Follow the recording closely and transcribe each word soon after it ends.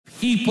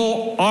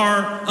People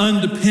are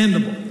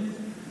undependable.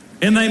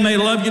 And they may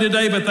love you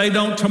today, but they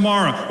don't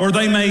tomorrow. Or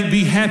they may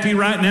be happy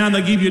right now and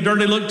they give you a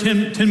dirty look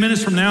 10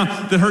 minutes from now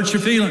that hurts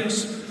your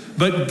feelings.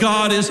 But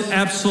God is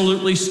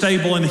absolutely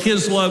stable, and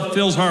His love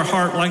fills our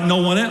heart like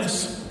no one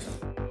else.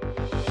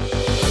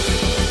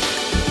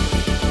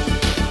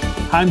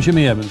 I'm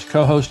Jimmy Evans,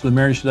 co-host of the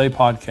Marriage Today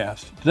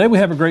podcast. Today we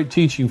have a great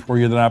teaching for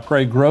you that I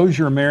pray grows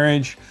your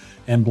marriage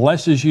and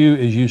blesses you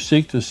as you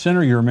seek to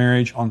center your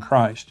marriage on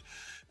Christ.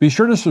 Be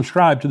sure to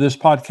subscribe to this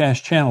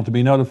podcast channel to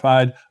be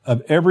notified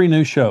of every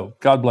new show.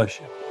 God bless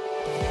you.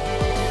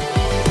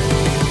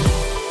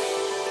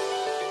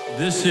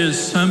 This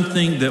is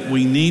something that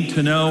we need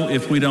to know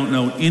if we don't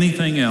know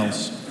anything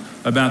else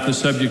about the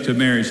subject of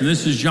marriage. And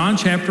this is John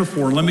chapter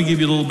 4. Let me give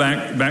you a little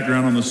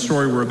background on the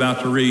story we're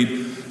about to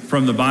read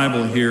from the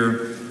Bible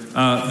here.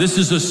 This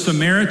is a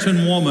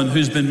Samaritan woman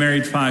who's been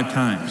married 5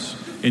 times.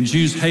 And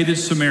Jews hated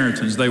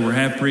Samaritans. They were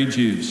half-breed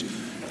Jews.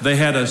 They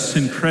had a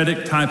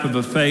syncretic type of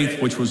a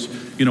faith, which was,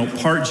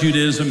 part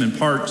Judaism and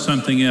part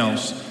something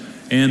else.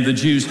 And the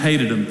Jews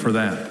hated them for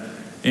that.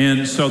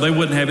 And so they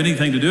wouldn't have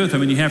anything to do with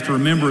them. And you have to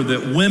remember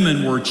that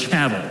women were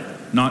chattel,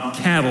 not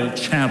cattle,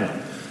 chattel.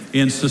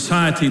 In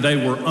society, they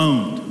were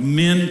owned.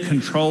 Men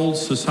controlled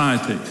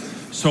society.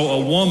 So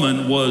a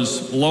woman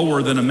was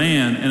lower than a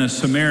man, and a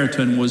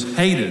Samaritan was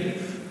hated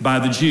by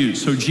the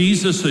Jews. So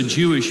Jesus, a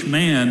Jewish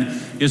man,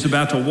 is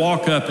about to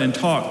walk up and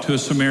talk to a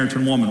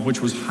Samaritan woman, which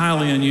was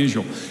highly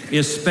unusual,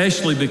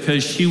 especially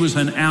because she was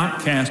an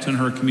outcast in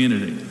her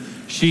community.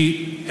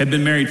 She had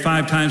been married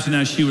 5 times, and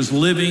now she was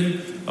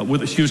living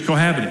she was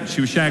cohabiting.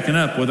 She was shacking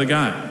up with a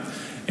guy.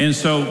 And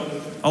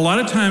so a lot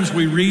of times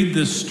we read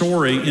this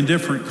story in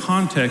different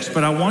contexts,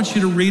 but I want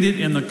you to read it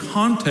in the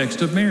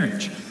context of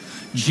marriage.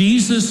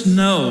 Jesus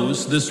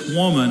knows this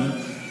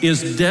woman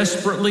is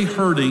desperately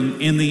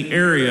hurting in the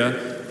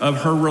area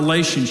of her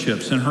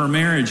relationships and her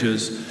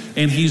marriages,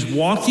 and He's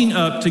walking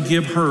up to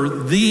give her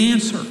the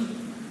answer.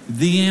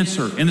 The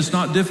answer. And it's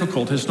not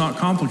difficult. It's not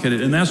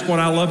complicated. And that's what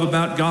I love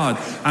about God.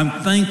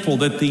 I'm thankful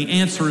that the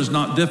answer is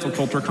not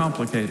difficult or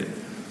complicated.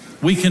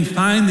 We can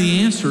find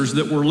the answers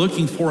that we're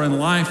looking for in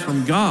life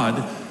from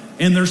God,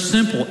 and they're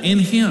simple in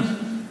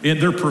Him.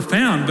 And they're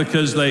profound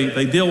because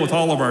they deal with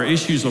all of our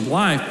issues of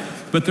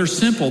life, but they're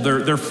simple.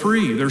 They're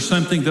free. They're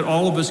something that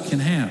all of us can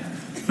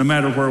have, no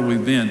matter where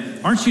we've been.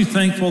 Aren't you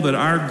thankful that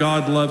our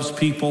God loves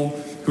people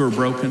who are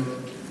broken?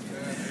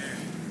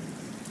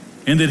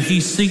 And that He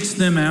seeks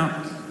them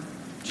out?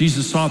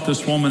 Jesus sought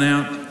this woman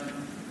out.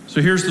 So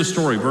here's the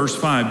story, verse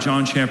 5,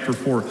 John chapter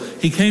 4.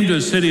 He came to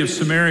a city of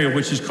Samaria,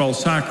 which is called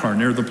Sychar,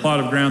 near the plot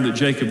of ground that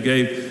Jacob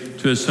gave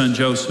to his son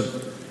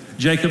Joseph.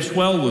 Jacob's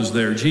well was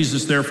there.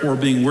 Jesus, therefore,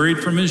 being wearied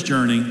from his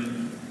journey,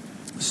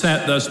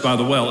 sat thus by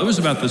the well. It was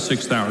about the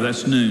 6th hour,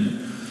 that's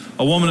noon.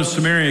 A woman of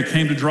Samaria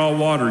came to draw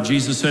water.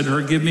 Jesus said to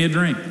her, "Give me a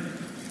drink."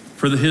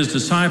 For his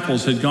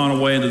disciples had gone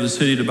away into the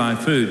city to buy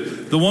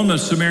food. The woman of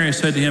Samaria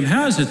said to him,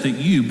 "How is it that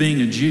you,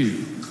 being a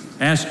Jew,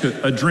 ask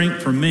a drink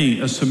from me,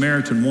 a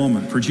Samaritan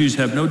woman? For Jews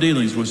have no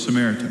dealings with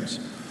Samaritans."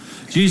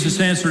 Jesus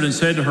answered and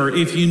said to her,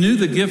 "If you knew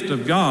the gift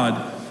of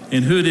God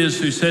and who it is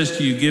who says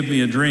to you, 'Give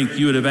me a drink,'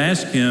 you would have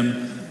asked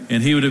Him,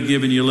 and He would have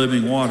given you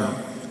living water."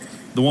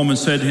 The woman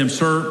said to him,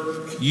 "Sir,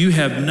 you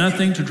have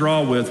nothing to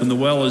draw with, and the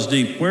well is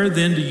deep. Where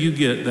then do you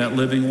get that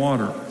living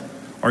water?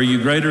 Are you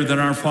greater than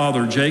our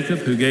father Jacob,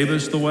 who gave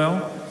us the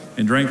well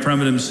and drank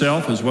from it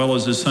himself, as well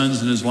as his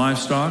sons and his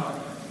livestock?"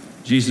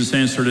 Jesus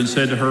answered and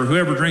said to her,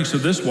 "Whoever drinks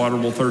of this water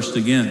will thirst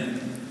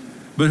again.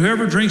 But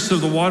whoever drinks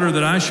of the water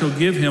that I shall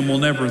give him will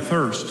never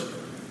thirst.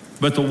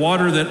 But the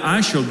water that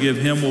I shall give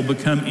him will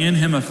become in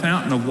him a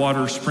fountain of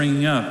water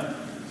springing up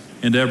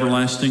into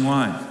everlasting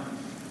life."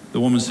 The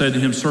woman said to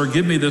him, "Sir,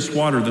 give me this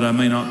water that I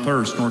may not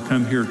thirst, nor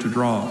come here to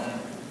draw."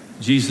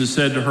 Jesus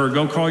said to her,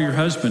 "Go call your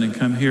husband and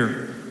come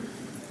here."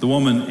 The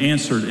woman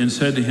answered and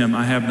said to him,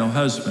 "I have no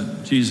husband."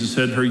 Jesus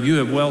said to her, "You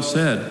have well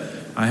said,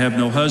 'I have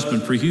no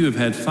husband,' for you have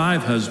had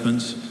 5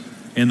 husbands,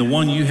 and the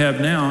one you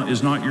have now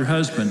is not your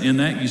husband. In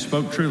that you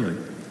spoke truly."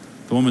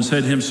 The woman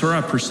said to him, "Sir,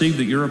 I perceive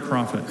that you're a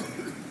prophet.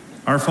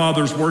 Our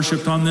fathers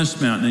worshipped on this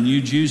mountain, and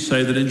you Jews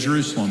say that in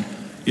Jerusalem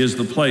is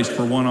the place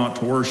where one ought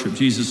to worship."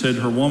 Jesus said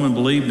to her, "Woman,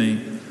 believe me,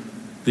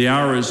 the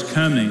hour is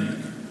coming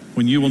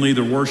when you will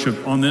neither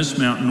worship on this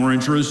mountain nor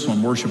in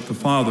Jerusalem. Worship the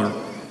Father.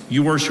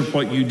 You worship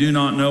what you do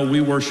not know. We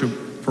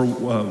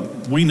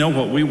know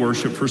what we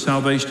worship, for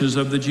salvation is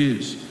of the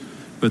Jews.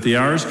 But the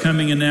hour is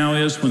coming, and now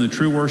is, when the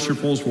true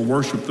worshipers will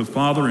worship the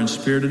Father in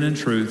spirit and in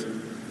truth.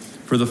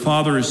 For the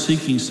Father is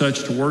seeking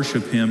such to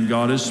worship Him.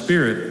 God is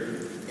spirit,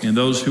 and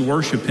those who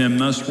worship Him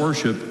must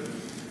worship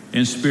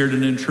in spirit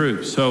and in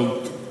truth."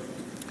 So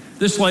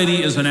this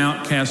lady is an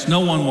outcast. No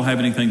one will have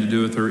anything to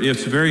do with her.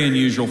 It's very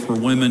unusual for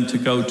women to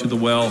go to the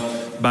well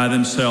by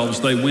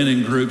themselves. They went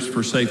in groups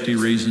for safety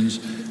reasons,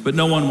 but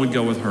no one would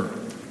go with her.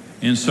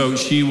 And so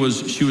she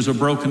was a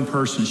broken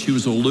person. She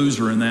was a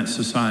loser in that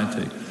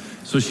society.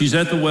 So she's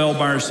at the well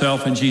by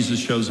herself, and Jesus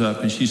shows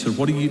up, and she said,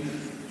 What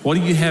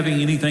are you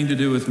having anything to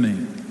do with me?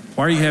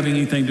 Why are you having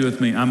anything to do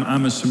with me?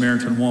 I'm a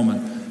Samaritan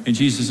woman. And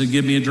Jesus said,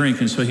 give me a drink.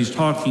 And so he's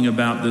talking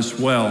about this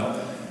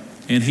well.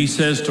 And he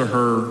says to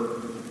her,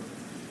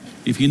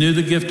 if you knew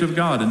the gift of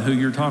God and who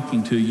you're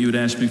talking to, you would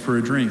ask me for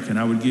a drink, and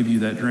I would give you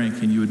that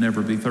drink, and you would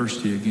never be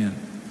thirsty again.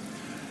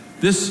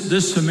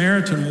 This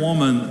Samaritan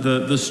woman,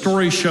 the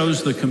story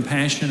shows the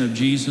compassion of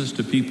Jesus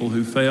to people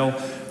who fail.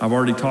 I've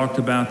already talked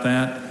about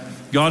that.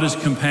 God is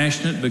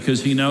compassionate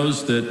because he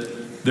knows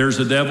that there's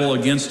a devil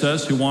against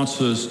us who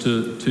wants us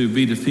to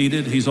be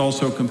defeated. He's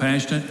also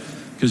compassionate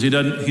because he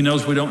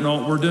knows we don't know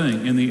what we're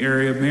doing in the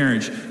area of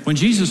marriage. When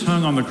Jesus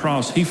hung on the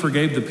cross, he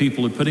forgave the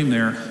people who put him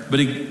there, but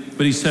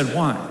he said,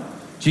 why?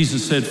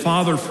 Jesus said,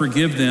 Father,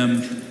 forgive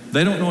them.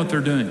 They don't know what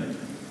they're doing.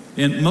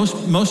 And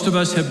most of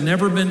us have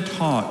never been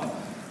taught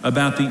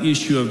about the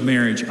issue of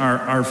marriage,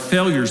 our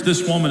failures.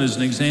 This woman is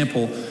an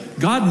example.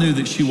 God knew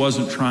that she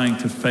wasn't trying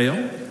to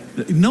fail.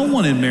 No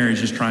one in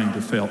marriage is trying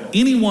to fail.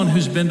 Anyone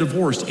who's been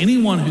divorced,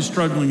 anyone who's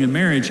struggling in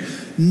marriage,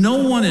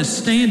 no one is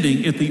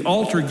standing at the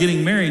altar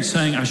getting married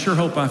saying, I sure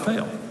hope I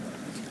fail.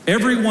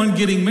 Everyone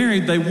getting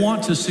married, they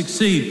want to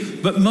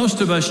succeed, but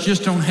most of us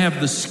just don't have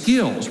the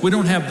skills. We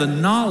don't have the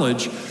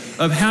knowledge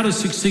of how to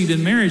succeed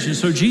in marriage. And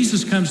so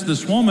Jesus comes to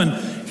this woman.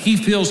 He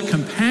feels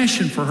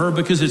compassion for her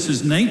because it's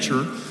his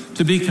nature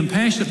to be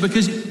compassionate,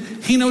 because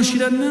he knows she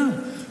doesn't know.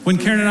 When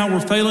Karen and I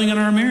were failing in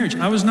our marriage,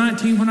 I was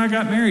 19 when I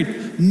got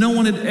married. No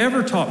one had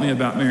ever taught me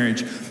about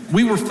marriage.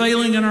 We were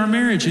failing in our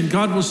marriage, and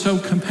God was so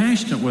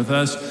compassionate with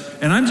us.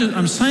 And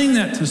I'm saying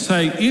that to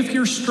say, if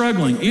you're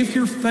struggling, if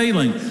you're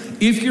failing,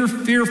 if you're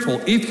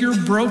fearful, if you're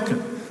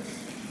broken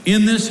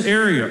in this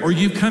area, or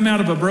you come out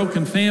of a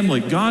broken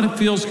family, God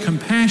feels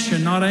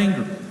compassion, not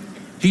anger.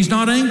 He's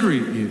not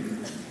angry at you.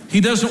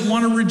 He doesn't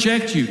want to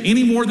reject you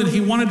any more than he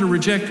wanted to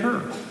reject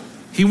her.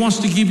 He wants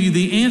to give you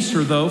the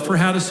answer, though, for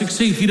how to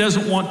succeed. He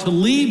doesn't want to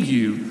leave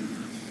you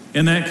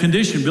in that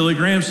condition. Billy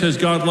Graham says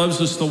God loves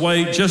us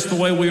just the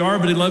way we are,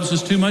 but he loves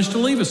us too much to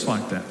leave us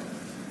like that.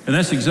 And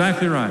that's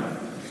exactly right.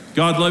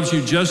 God loves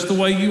you just the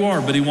way you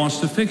are, but he wants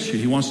to fix you.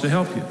 He wants to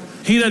help you.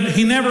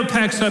 He never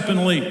packs up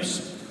and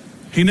leaves.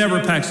 He never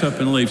packs up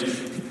and leaves.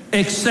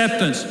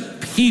 Acceptance.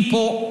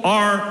 People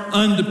are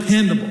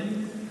undependable.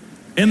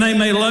 And they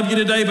may love you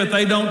today, but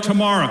they don't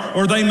tomorrow.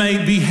 Or they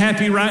may be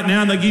happy right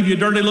now and they give you a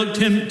dirty look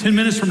 10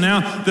 minutes from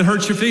now that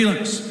hurts your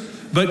feelings.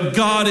 But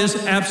God is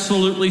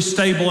absolutely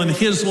stable, and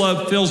his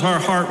love fills our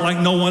heart like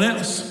no one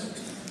else.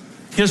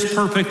 His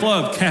perfect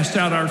love casts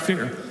out our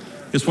fear.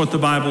 It's what the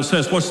Bible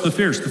says. What's the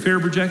fear? It's the fear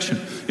of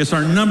rejection. It's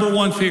our number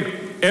one fear.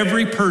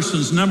 Every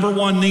person's number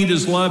one need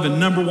is love,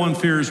 and number one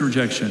fear is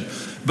rejection.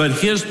 But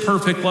his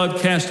perfect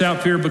love casts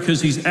out fear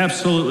because he's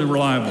absolutely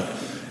reliable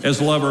as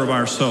lover of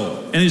our soul.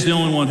 And he's the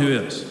only one who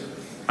is.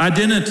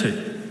 Identity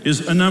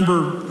is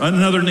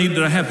another need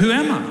that I have. Who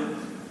am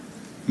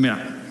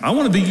I? I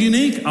want to be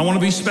unique. I want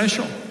to be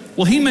special.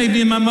 Well, he made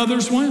me in my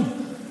mother's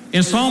womb.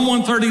 In Psalm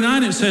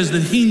 139, it says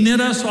that he knit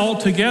us all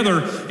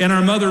together in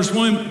our mother's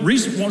womb.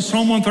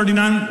 Psalm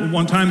 139,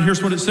 one time,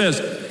 here's what it says.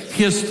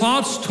 His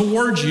thoughts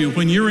towards you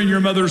when you're in your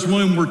mother's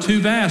womb were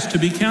too vast to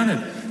be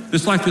counted.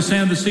 It's like the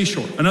sand of the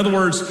seashore. In other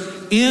words,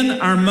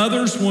 in our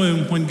mother's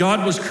womb, when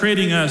God was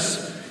creating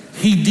us,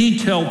 he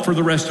detailed for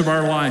the rest of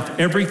our life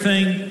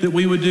everything that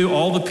we would do,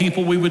 all the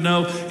people we would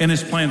know, and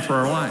his plan for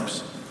our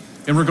lives.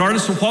 And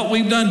regardless of what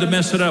we've done to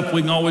mess it up,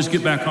 we can always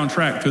get back on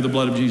track through the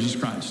blood of Jesus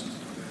Christ.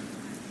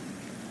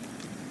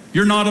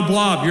 You're not a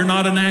blob. You're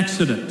not an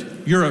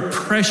accident. You're a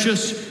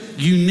precious,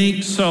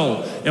 unique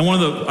soul. And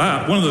one of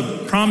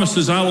the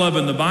promises I love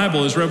in the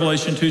Bible is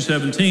Revelation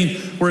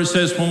 2:17, where it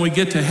says when we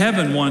get to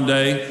heaven one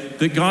day,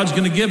 that God's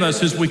going to give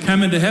us, as we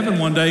come into heaven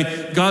one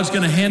day, God's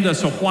going to hand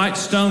us a white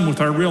stone with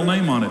our real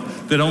name on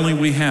it that only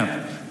we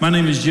have. My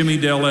name is Jimmy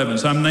Dale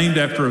Evans. I'm named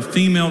after a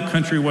female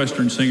country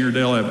western singer,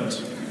 Dale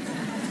Evans.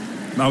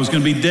 I was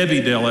going to be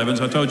Debbie Dale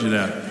Evans. I told you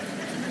that.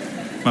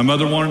 My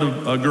mother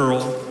wanted a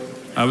girl.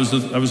 I was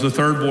the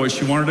third boy.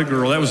 She wanted a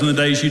girl. That was in the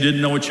days you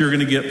didn't know what you were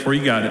going to get before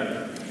you got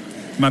it.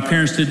 My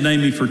parents didn't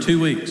name me for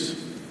 2 weeks.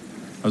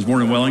 I was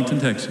born in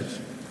Wellington, Texas.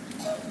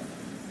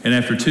 And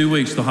after 2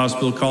 weeks, the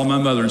hospital called my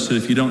mother and said,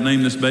 if you don't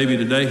name this baby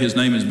today, his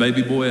name is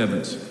Baby Boy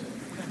Evans.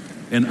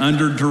 And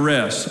under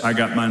duress, I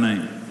got my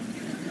name.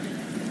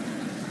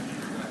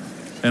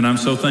 And I'm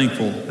so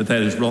thankful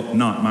that is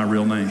not my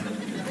real name.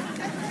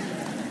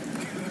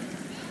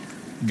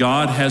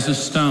 God has a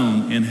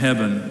stone in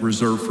heaven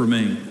reserved for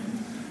me.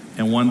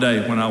 And one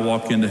day when I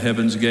walk into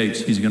heaven's gates,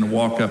 he's going to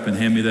walk up and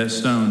hand me that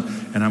stone,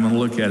 and I'm going to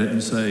look at it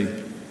and say,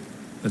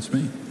 that's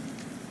me.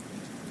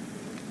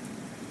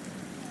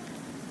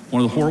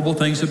 One of the horrible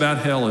things about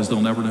hell is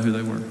they'll never know who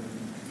they were.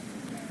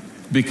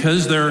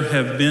 Because there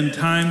have been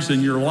times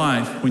in your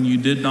life when you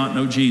did not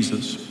know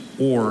Jesus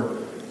or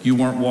you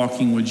weren't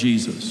walking with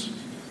Jesus.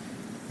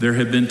 There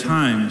have been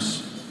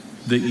times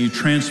that you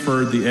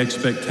transferred the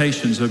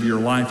expectations of your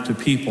life to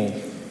people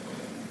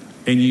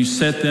and you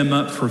set them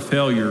up for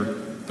failure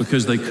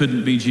because they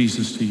couldn't be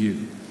Jesus to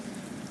you.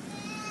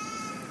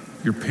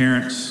 Your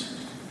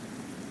parents,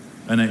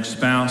 an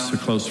ex-spouse, a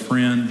close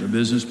friend, a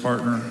business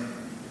partner,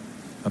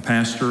 a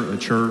pastor, a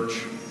church,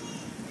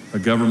 a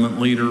government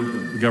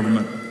leader, a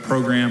government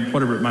program,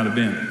 whatever it might have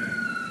been.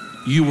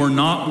 You were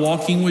not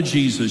walking with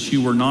Jesus.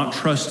 You were not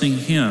trusting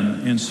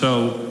him. And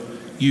so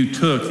you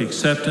took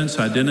acceptance,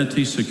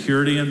 identity,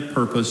 security, and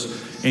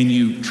purpose, and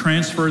you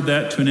transferred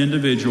that to an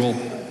individual,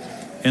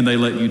 and they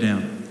let you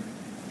down.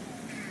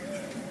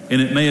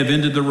 And it may have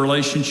ended the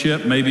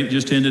relationship. Maybe it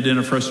just ended in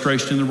a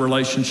frustration in the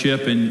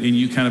relationship, and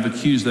you kind of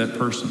accused that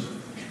person.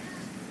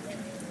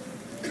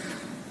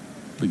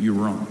 But you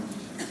were wrong.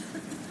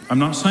 I'm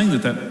not saying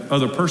that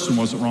other person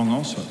wasn't wrong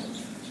also.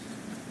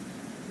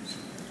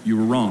 You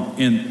were wrong.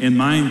 And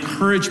my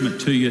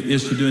encouragement to you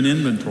is to do an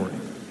inventory.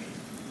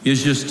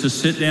 Is just to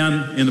sit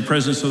down in the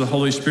presence of the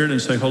Holy Spirit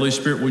and say, Holy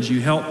Spirit, would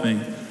you help me?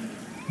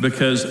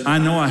 Because I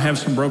know I have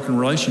some broken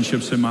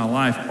relationships in my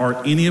life.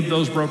 Are any of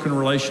those broken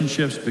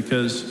relationships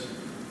because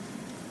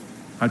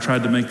I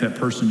tried to make that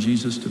person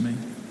Jesus to me?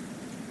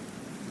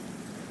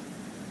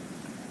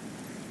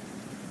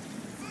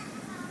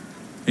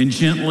 And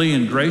gently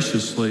and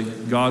graciously,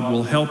 God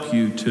will help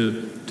you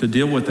to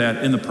deal with that.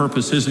 And the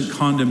purpose isn't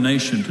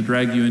condemnation to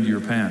drag you into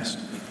your past.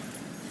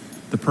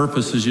 The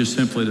purpose is just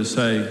simply to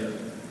say,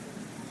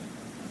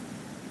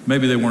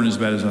 maybe they weren't as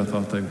bad as I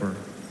thought they were.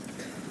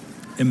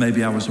 And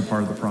maybe I was a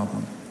part of the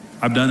problem.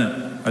 I've done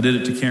it. I did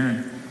it to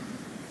Karen.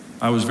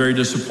 I was very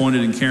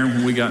disappointed in Karen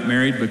when we got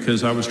married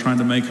because I was trying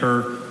to make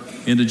her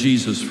into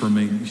Jesus for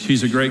me.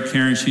 She's a great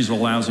Karen. She's a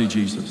lousy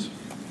Jesus.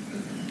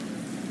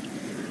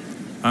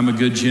 I'm a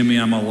good Jimmy.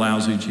 I'm a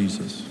lousy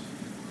Jesus.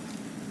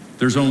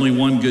 There's only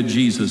one good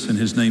Jesus, and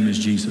his name is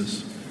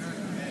Jesus.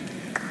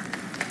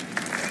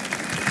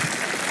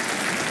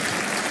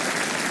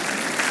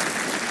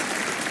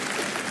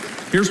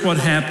 Here's what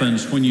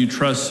happens when you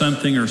trust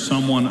something or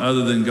someone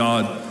other than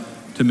God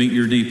to meet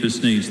your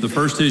deepest needs. The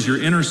first is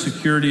your inner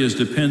security is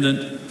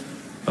dependent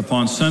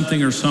upon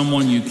something or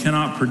someone you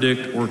cannot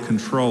predict or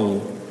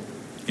control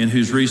and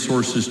whose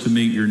resources to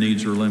meet your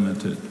needs are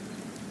limited.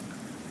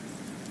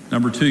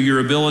 Number two, your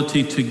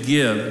ability to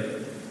give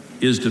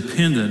is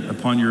dependent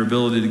upon your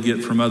ability to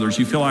get from others.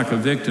 You feel like a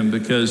victim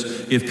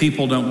because if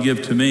people don't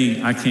give to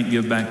me, I can't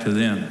give back to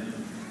them.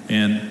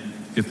 And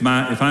if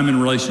I'm in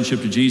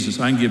relationship to Jesus,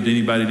 I can give to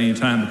anybody at any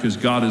time because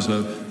God is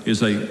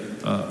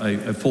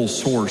a full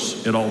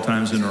source at all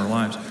times in our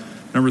lives.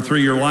 Number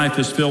three, your life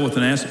is filled with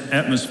an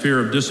atmosphere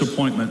of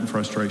disappointment and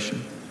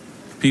frustration.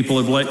 People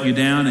have let you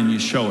down and you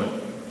show it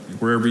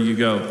wherever you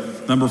go.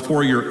 Number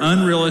four, your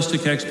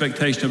unrealistic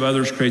expectation of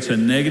others creates a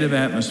negative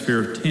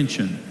atmosphere of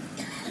tension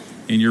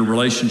in your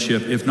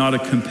relationship, if not a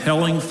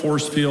compelling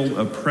force field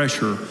of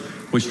pressure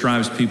which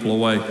drives people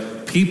away.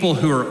 People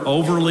who are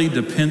overly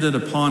dependent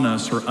upon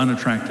us are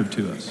unattractive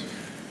to us.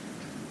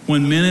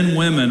 When men and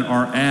women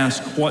are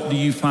asked, what do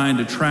you find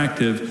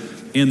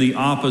attractive in the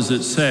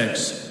opposite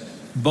sex?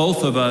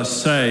 Both of us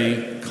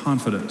say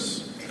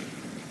confidence.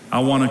 I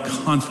want a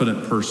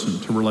confident person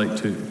to relate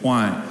to.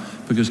 Why?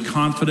 Because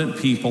confident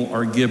people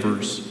are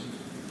givers,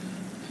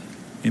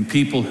 and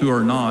people who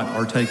are not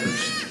are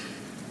takers.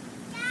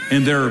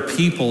 And there are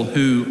people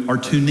who are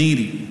too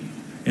needy.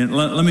 And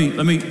let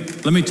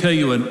me tell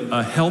you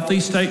a healthy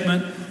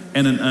statement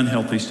and an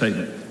unhealthy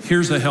statement.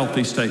 Here's a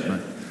healthy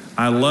statement.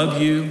 I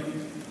love you,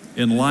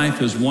 and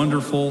life is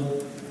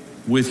wonderful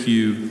with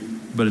you,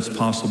 but it's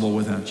possible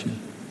without you.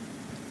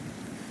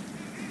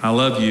 I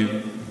love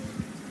you,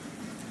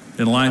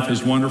 and life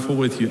is wonderful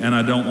with you, and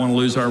I don't want to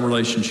lose our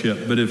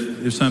relationship. But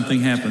if something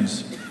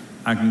happens,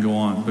 I can go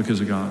on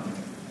because of God.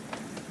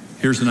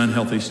 Here's an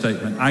unhealthy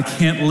statement. I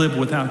can't live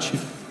without you.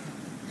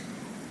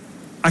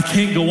 I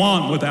can't go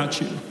on without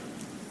you.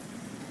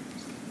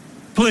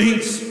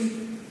 Please.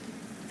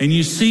 And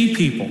you see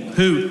people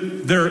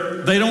who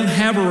they don't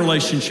have a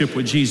relationship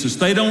with Jesus.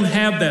 They don't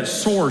have that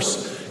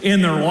source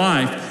in their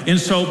life. And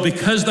so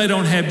because they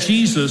don't have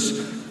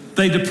Jesus,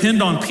 they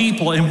depend on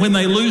people. And when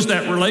they lose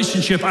that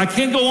relationship, I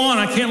can't go on.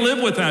 I can't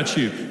live without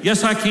you.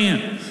 Yes, I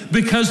can.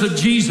 Because of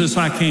Jesus,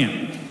 I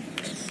can.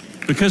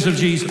 Because of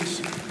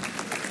Jesus.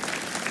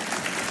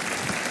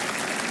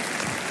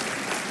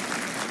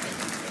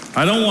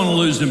 I don't want to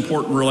lose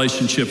important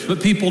relationships,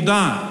 but people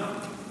die.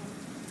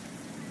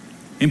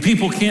 And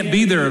people can't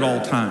be there at all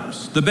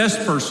times. The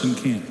best person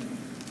can't.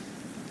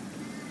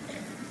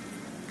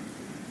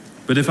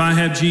 But if I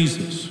have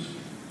Jesus,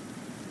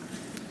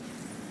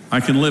 I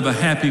can live a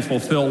happy,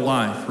 fulfilled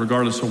life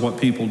regardless of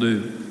what people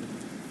do.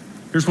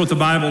 Here's what the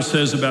Bible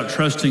says about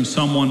trusting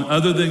someone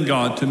other than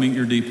God to meet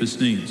your deepest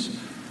needs.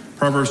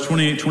 Proverbs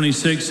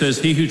 28:26 says,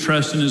 he who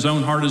trusts in his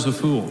own heart is a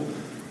fool.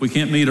 We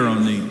can't meet our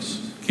own needs.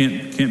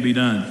 Can't be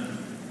done.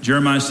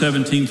 Jeremiah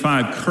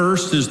 17:5,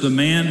 cursed is the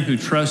man who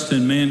trusts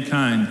in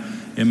mankind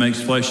and makes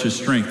flesh his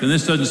strength. And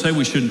this doesn't say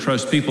we shouldn't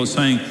trust people. It's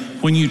saying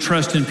when you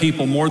trust in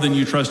people more than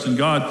you trust in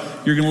God,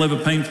 you're going to live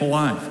a painful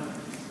life.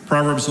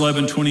 Proverbs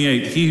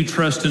 11:28, he who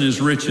trusts in his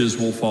riches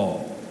will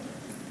fall.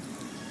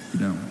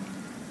 You know,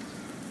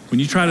 when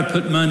you try to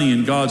put money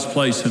in God's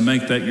place and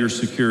make that your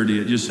security,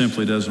 it just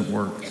simply doesn't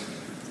work.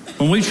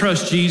 When we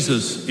trust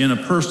Jesus in a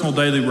personal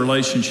daily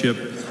relationship,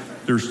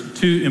 there's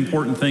two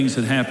important things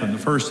that happen. The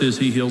first is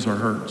he heals our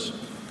hurts.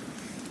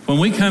 When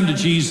we come to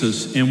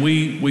Jesus and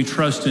we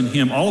trust in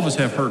him, all of us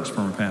have hurts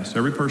from our past.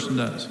 Every person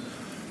does.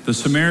 The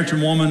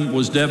Samaritan woman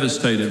was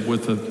devastated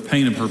with the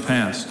pain of her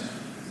past.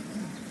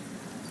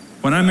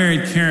 When I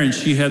married Karen,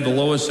 she had the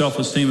lowest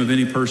self-esteem of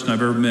any person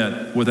I've ever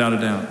met, without a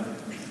doubt.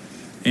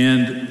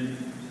 And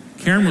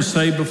Karen was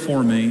saved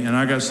before me, and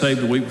I got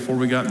saved the week before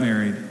we got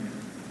married.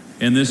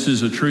 And this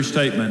is a true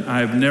statement.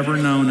 I have never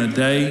known a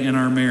day in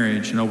our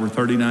marriage in over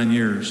 39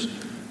 years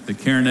that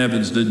Karen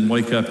Evans didn't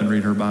wake up and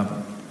read her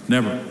Bible.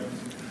 Never.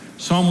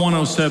 Psalm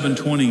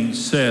 107:20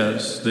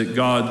 says that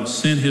God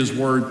sent his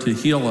word to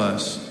heal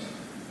us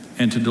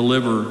and to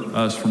deliver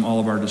us from all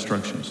of our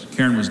destructions.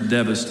 Karen was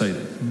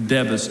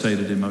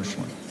devastated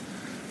emotionally.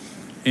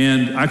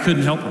 And I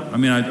couldn't help her. I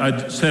mean,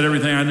 I said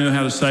everything I knew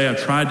how to say. I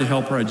tried to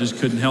help her. I just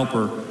couldn't help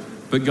her.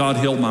 But God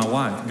healed my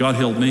wife. God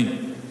healed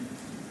me.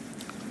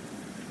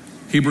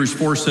 Hebrews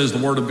 4 says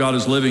the word of God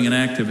is living and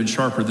active and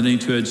sharper than any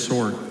two-edged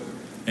sword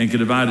and can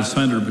divide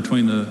asunder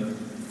between the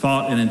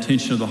thought and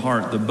intention of the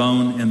heart, the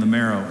bone and the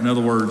marrow. In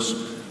other words,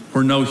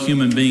 where no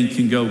human being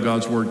can go,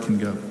 God's word can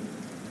go.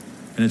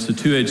 And it's a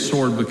two-edged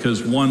sword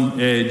because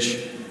one edge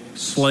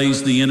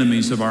slays the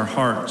enemies of our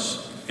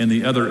hearts, and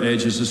the other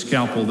edge is a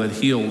scalpel that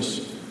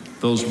heals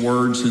those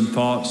words and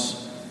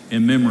thoughts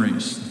and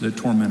memories that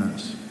torment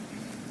us.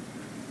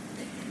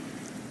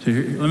 So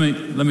here,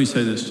 let me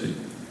say this to you.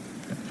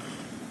 Okay.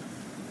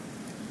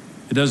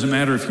 It doesn't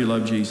matter if you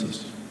love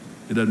Jesus.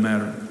 It doesn't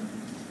matter.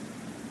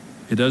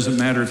 It doesn't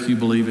matter if you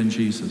believe in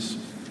Jesus.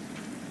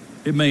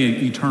 It may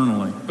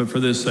eternally, but for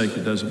this sake,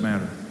 it doesn't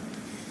matter.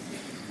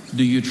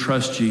 Do you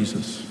trust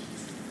Jesus?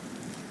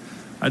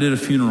 I did a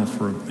funeral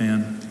for a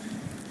man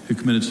who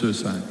committed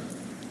suicide.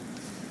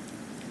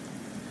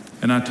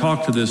 And I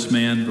talked to this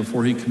man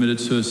before he committed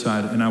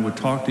suicide, and I would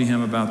talk to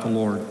him about the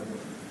Lord.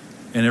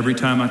 And every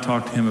time I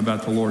talked to him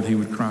about the Lord, he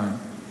would cry.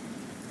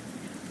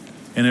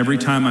 And every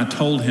time I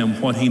told him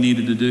what he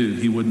needed to do,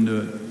 he wouldn't do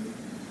it.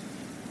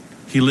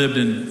 He lived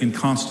in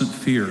constant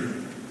fear.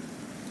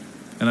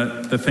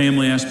 And the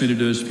family asked me to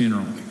do his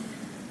funeral.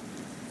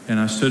 And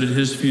I stood at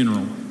his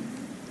funeral.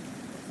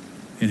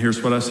 And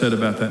here's what I said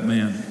about that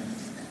man.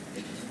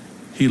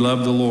 He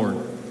loved the Lord.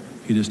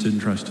 He just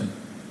didn't trust him.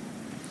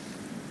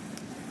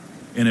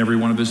 And every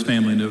one of his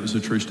family knew it was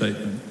a true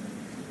statement.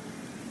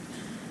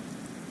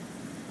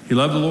 He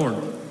loved the Lord.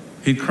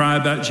 He'd cry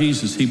about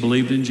Jesus. He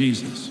believed in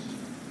Jesus.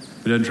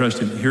 But he doesn't trust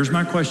him. Here's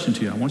my question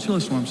to you. I want you to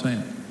listen to what I'm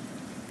saying.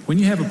 When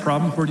you have a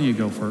problem, where do you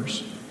go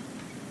first?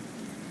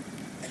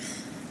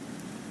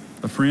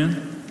 A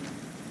friend?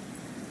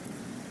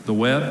 The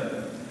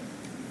web?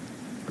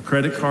 A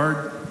credit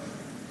card?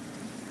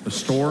 A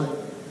store?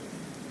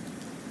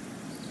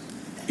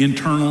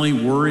 Internally,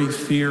 worry,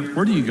 fear.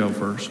 Where do you go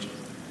first?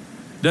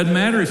 Doesn't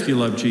matter if you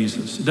love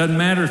Jesus. It doesn't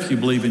matter if you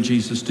believe in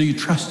Jesus. Do you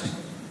trust him?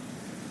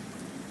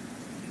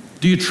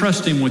 Do you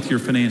trust him with your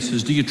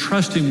finances? Do you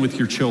trust him with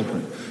your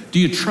children? Do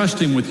you trust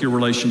him with your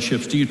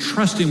relationships? Do you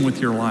trust him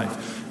with your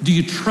life? Do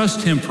you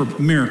trust him for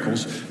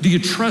miracles? Do you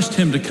trust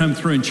him to come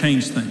through and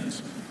change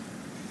things?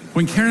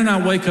 When Karen and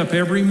I wake up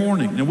every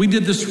morning, and we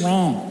did this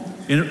wrong,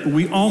 and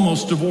we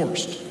almost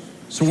divorced.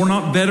 So we're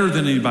not better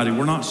than anybody.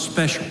 We're not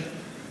special.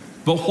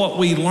 But what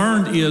we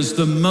learned is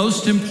the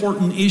most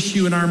important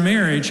issue in our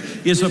marriage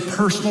is a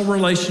personal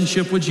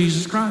relationship with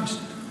Jesus Christ.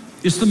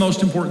 It's the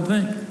most important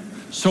thing.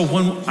 So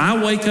when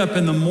I wake up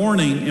in the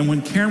morning and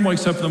when Karen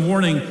wakes up in the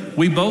morning,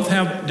 we both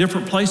have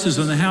different places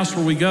in the house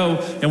where we go,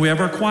 and we have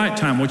our quiet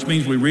time, which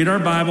means we read our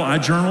Bible, I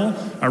journal,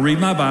 I read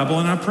my Bible,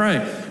 and I pray.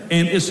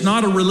 And it's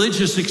not a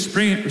religious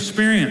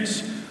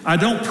experience. I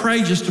don't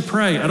pray just to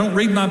pray. I don't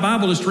read my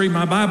Bible just to read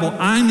my Bible.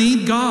 I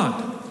need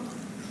God.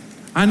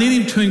 I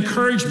need him to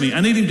encourage me. I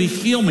need him to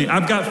heal me.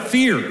 I've got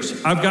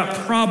fears. I've got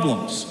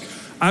problems.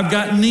 I've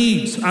got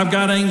needs. I've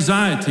got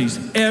anxieties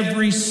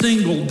every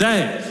single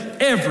day,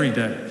 every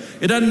day.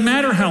 It doesn't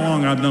matter how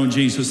long I've known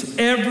Jesus.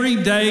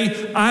 Every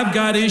day I've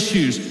got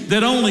issues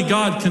that only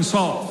God can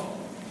solve.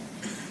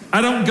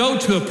 I don't go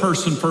to a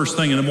person first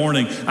thing in the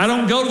morning. I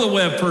don't go to the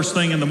web first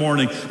thing in the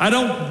morning. I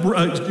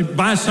don't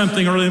buy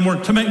something early in the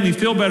morning to make me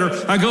feel better.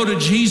 I go to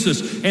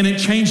Jesus, and it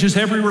changes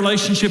every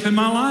relationship in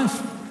my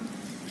life.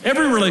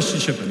 Every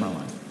relationship in my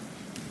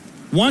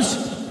life. Once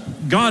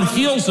God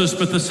heals us,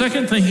 but the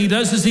second thing he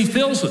does is he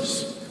fills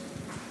us.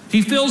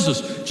 He fills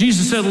us.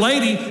 Jesus said,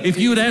 lady, if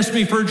you would ask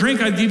me for a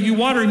drink, I'd give you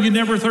water and you'd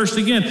never thirst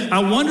again. I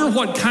wonder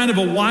what kind of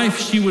a wife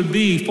she would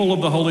be full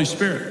of the Holy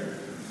Spirit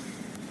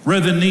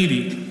rather than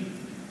needy.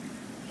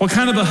 What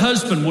kind of a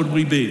husband would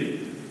we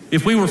be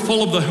if we were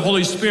full of the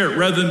Holy Spirit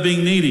rather than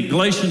being needy?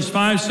 Galatians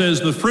 5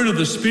 says the fruit of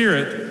the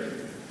Spirit,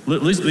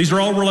 at least these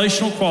are all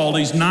relational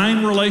qualities,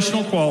 9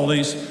 relational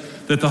qualities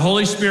that the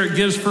Holy Spirit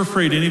gives for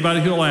free to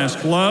anybody who will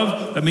ask.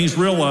 Love, that means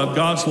real love,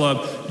 God's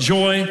love.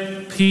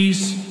 Joy,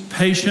 peace,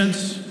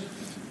 patience,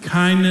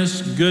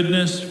 kindness,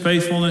 goodness,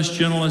 faithfulness,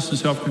 gentleness, and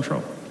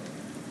self-control.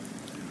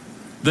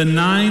 The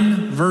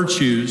 9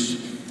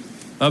 virtues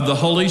of the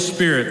Holy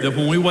Spirit that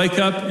when we wake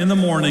up in the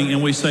morning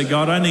and we say,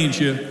 God, I need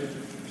you.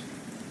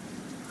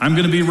 I'm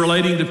going to be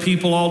relating to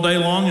people all day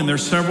long, and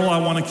there's several I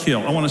want to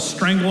kill. I want to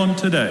strangle them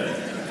today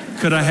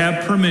Could I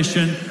have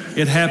permission?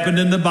 It happened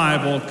in the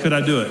Bible. Could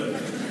I do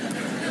it?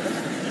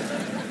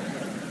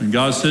 And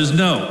God says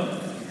no.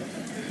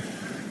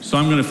 So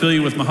I'm going to fill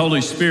you with my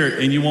Holy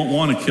Spirit, and you won't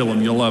want to kill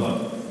him. You'll love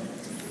him.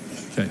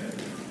 Okay.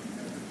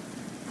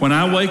 When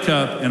I wake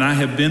up and I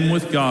have been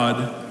with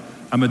God,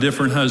 I'm a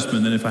different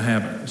husband than if I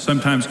haven't.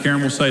 Sometimes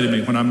Karen will say to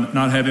me when I'm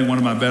not having one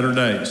of my better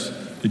days,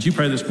 "Did you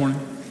pray this morning?"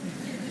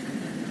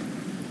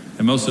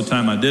 And most of the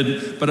time I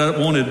didn't, but I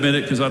won't admit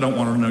it because I don't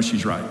want her to know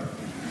she's right.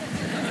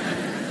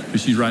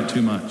 Because she's right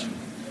too much.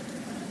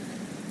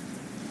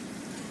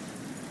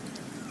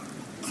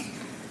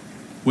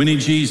 We need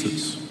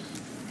Jesus.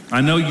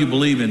 I know you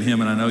believe in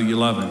him and I know you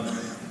love him.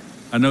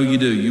 I know you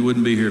do. You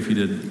wouldn't be here if you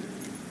didn't.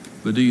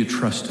 But do you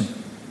trust him?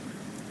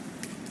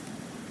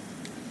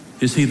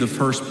 Is he the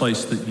first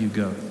place that you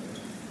go?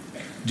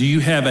 Do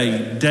you have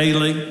a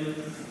daily,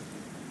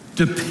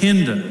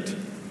 dependent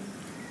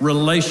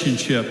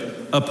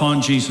relationship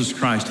upon Jesus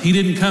Christ? He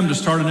didn't come to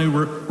start a new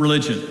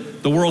religion.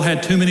 The world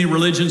had too many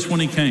religions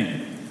when he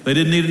came. They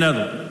didn't need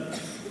another one.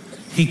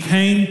 He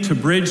came to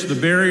bridge the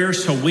barrier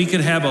so we could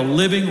have a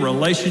living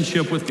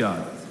relationship with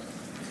God,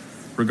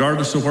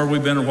 regardless of where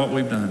we've been or what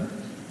we've done,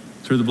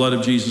 through the blood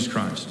of Jesus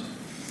Christ.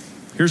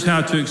 Here's how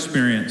to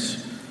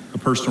experience a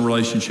personal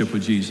relationship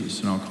with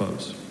Jesus, and I'll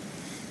close.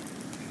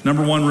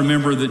 Number one,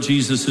 remember that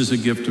Jesus is a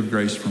gift of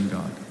grace from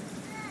God.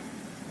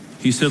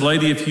 He said,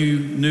 "Lady, if you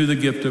knew the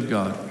gift of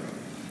God,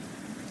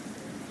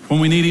 when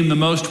we need him the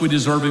most, we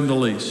deserve him the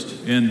least.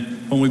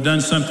 And when we've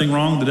done something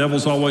wrong, the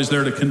devil's always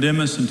there to condemn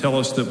us and tell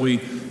us that we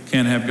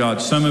can't have God."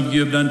 Some of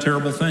you have done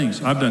terrible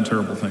things. I've done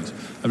terrible things.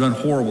 I've done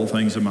horrible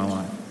things in my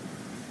life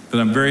that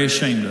I'm very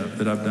ashamed of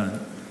that I've done.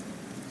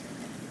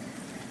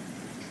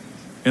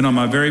 And on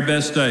my very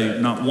best day,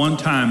 not one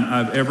time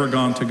I've ever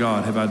gone to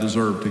God have I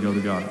deserved to go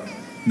to God.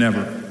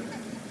 Never.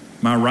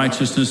 My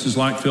righteousness is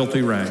like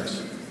filthy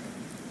rags,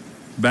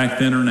 back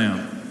then or now.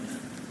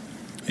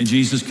 And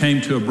Jesus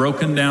came to a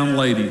broken down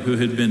lady who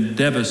had been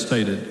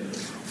devastated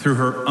through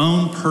her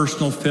own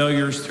personal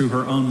failures, through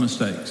her own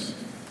mistakes.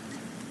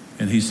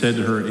 And he said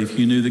to her, "If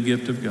you knew the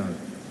gift of God."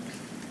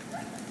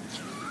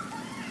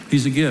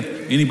 He's a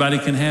gift. Anybody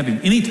can have him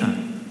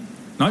anytime.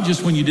 Not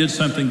just when you did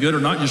something good or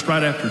not just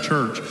right after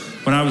church.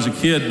 When I was a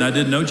kid and I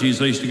didn't know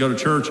Jesus, I used to go to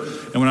church.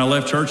 And when I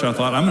left church, I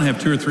thought, I'm going to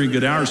have 2 or 3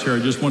 good hours here. I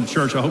just went to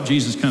church. I hope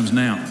Jesus comes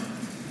now.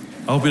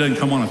 I hope he doesn't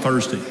come on a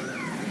Thursday.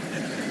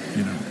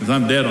 You know, because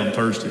I'm dead on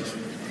Thursdays.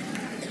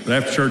 But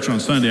after church on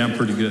Sunday, I'm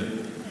pretty good.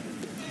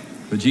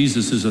 But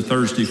Jesus is a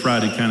Thursday,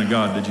 Friday kind of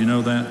God. Did you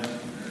know that?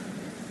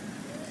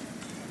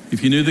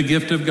 If you knew the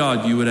gift of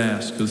God, you would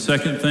ask. The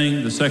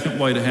second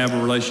way to have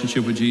a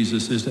relationship with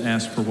Jesus is to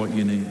ask for what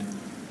you need.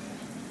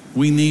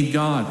 We need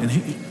God, and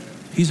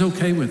he's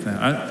okay with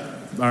that.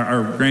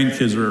 Our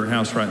grandkids are at our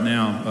house right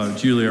now.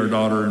 Julie, our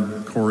daughter,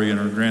 and Corey and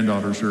our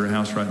granddaughters are at our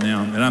house right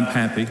now, and I'm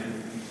Pappy.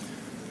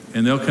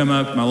 And they'll come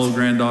up, my little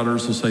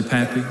granddaughters will say,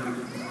 "Pappy,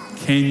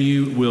 can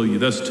you, will you?"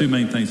 That's 2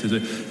 main things. They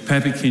say,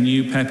 "Pappy, can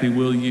you? Pappy,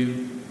 will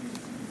you?"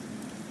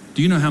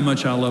 Do you know how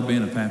much I love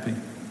being a Pappy?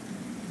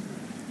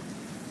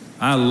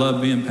 I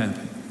love being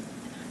Pappy.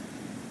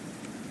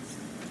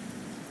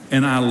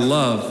 And I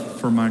love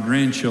for my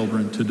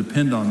grandchildren to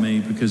depend on me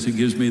because it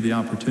gives me the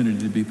opportunity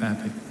to be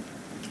Pappy.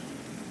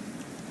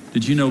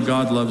 Did you know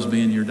God loves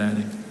being your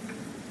daddy?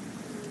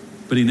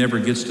 But he never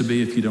gets to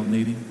be if you don't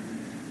need him.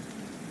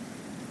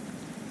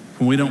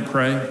 When we don't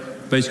pray,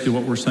 basically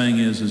what we're saying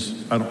is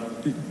I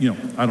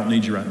don't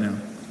need you right now.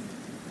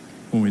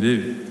 When we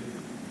do.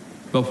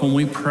 But when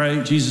we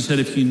pray, Jesus said,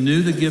 if you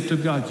knew the gift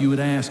of God, you would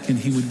ask and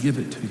he would give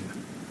it to you.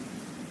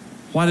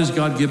 Why does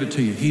God give it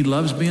to you? He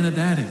loves being a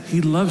daddy.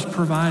 He loves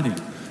providing.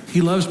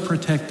 He loves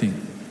protecting.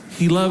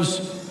 He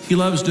loves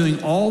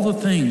doing all the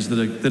things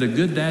that a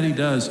good daddy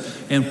does.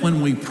 And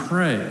when we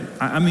pray,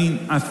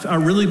 I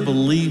really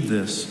believe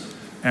this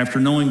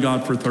after knowing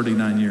God for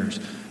 39 years.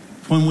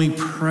 When we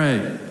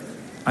pray,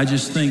 I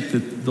just think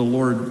that the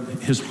Lord,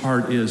 his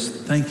heart is,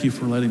 thank you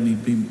for letting me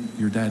be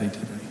your daddy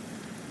today.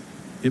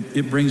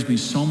 It brings me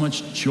so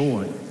much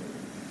joy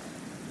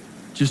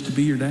just to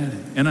be your daddy.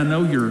 And I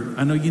know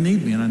you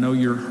need me, and I know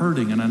you're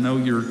hurting, and I know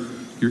you're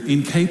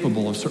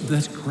incapable of certain.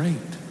 That's great.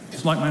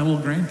 It's like my little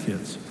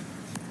grandkids.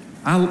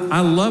 I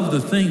love the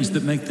things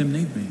that make them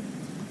need me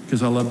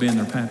because I love being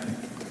their pappy,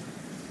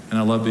 and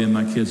I love being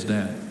my kid's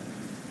dad.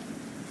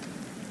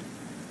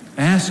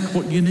 Ask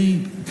what you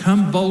need.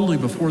 Come boldly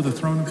before the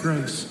throne of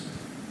grace.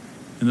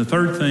 And the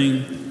third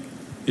thing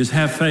is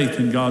have faith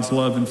in God's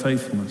love and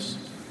faithfulness.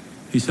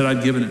 He said,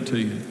 I'd given it to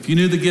you. If you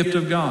knew the gift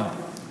of God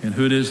and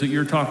who it is that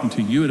you're talking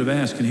to, you would have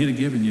asked and he'd have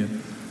given you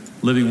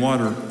living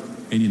water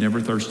and you never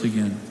thirst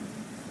again.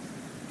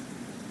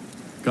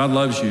 God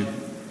loves you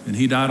and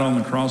he died on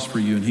the cross for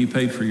you and he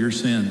paid for your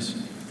sins.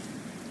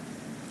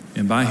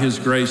 And by his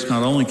grace,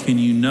 not only can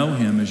you know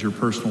him as your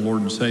personal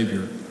Lord and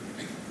Savior,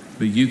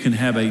 but you can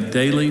have a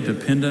daily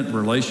dependent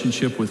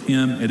relationship with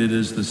him, and it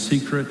is the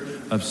secret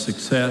of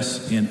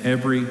success in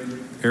every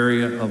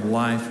area of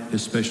life,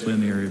 especially in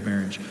the area of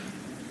marriage.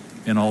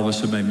 And all of us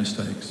have made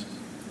mistakes.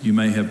 You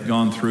may have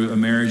gone through a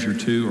marriage or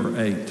 2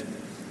 or 8,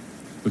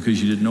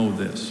 because you didn't know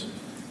this.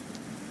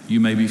 You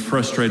may be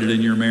frustrated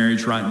in your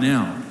marriage right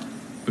now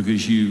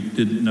because you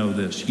didn't know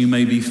this. You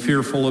may be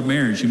fearful of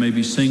marriage. You may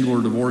be single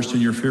or divorced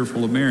and you're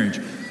fearful of marriage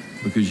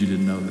because you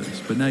didn't know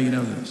this. But now you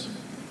know this.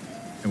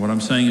 And what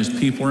I'm saying is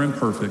people are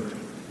imperfect.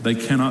 They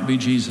cannot be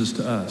Jesus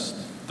to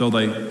us, though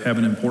they have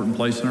an important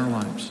place in our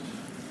lives.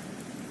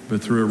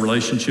 But through a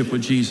relationship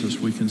with Jesus,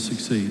 we can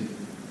succeed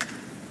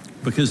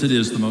because it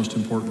is the most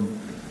important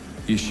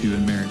issue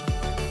in marriage.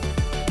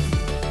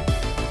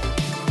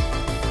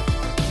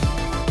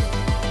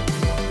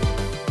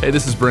 Hey,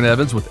 this is Brent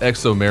Evans with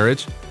XO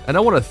Marriage, and I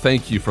want to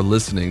thank you for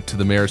listening to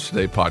the Marriage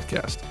Today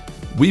podcast.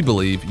 We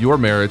believe your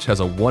marriage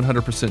has a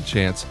 100%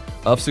 chance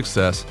of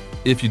success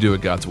if you do it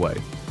God's way.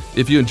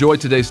 If you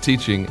enjoyed today's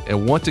teaching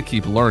and want to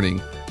keep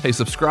learning, hey,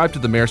 subscribe to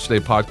the Marriage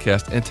Today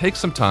podcast and take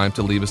some time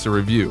to leave us a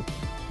review.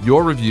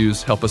 Your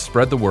reviews help us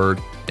spread the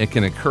word and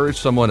can encourage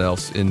someone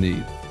else in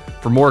need.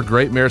 For more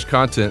great marriage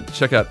content,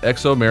 check out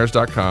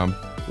xomarriage.com,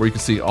 where you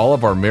can see all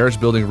of our marriage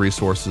building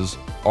resources,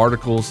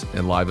 articles,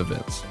 and live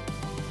events.